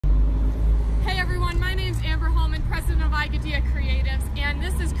Bowman, president of Igoodea Creatives, and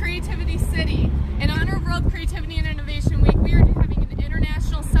this is Creativity City. In honor of World Creativity and Innovation Week, we are having an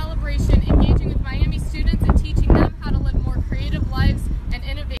international celebration, engaging with Miami students and teaching them how to live more creative lives and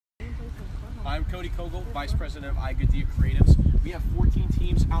innovate. I'm Cody Kogel, Vice President of Igoodea Creatives. We have 14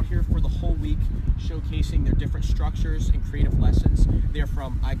 teams out here for the whole week, showcasing their different structures and creative lessons. They're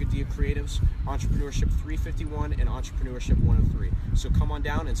from Igoodea Creatives, Entrepreneurship 351, and Entrepreneurship 103. So come on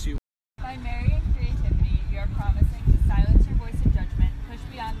down and see. By marrying creativity, you are promising to silence your voice of judgment, push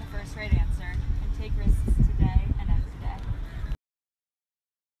beyond the first right answer, and take risks today and every day.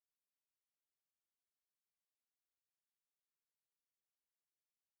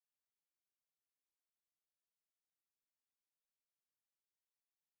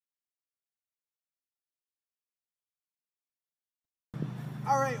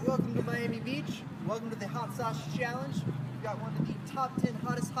 Alright, welcome to Miami Beach. Welcome to the Hot Sauce Challenge. We've got one of the top 10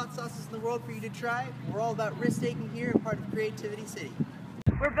 hottest hot sauces in the world for you to try. We're all about risk-taking here and part of Creativity City.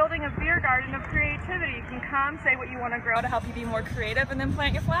 We're building a beer garden of creativity. You can come, say what you want to grow to help you be more creative, and then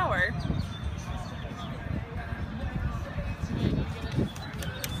plant your flower.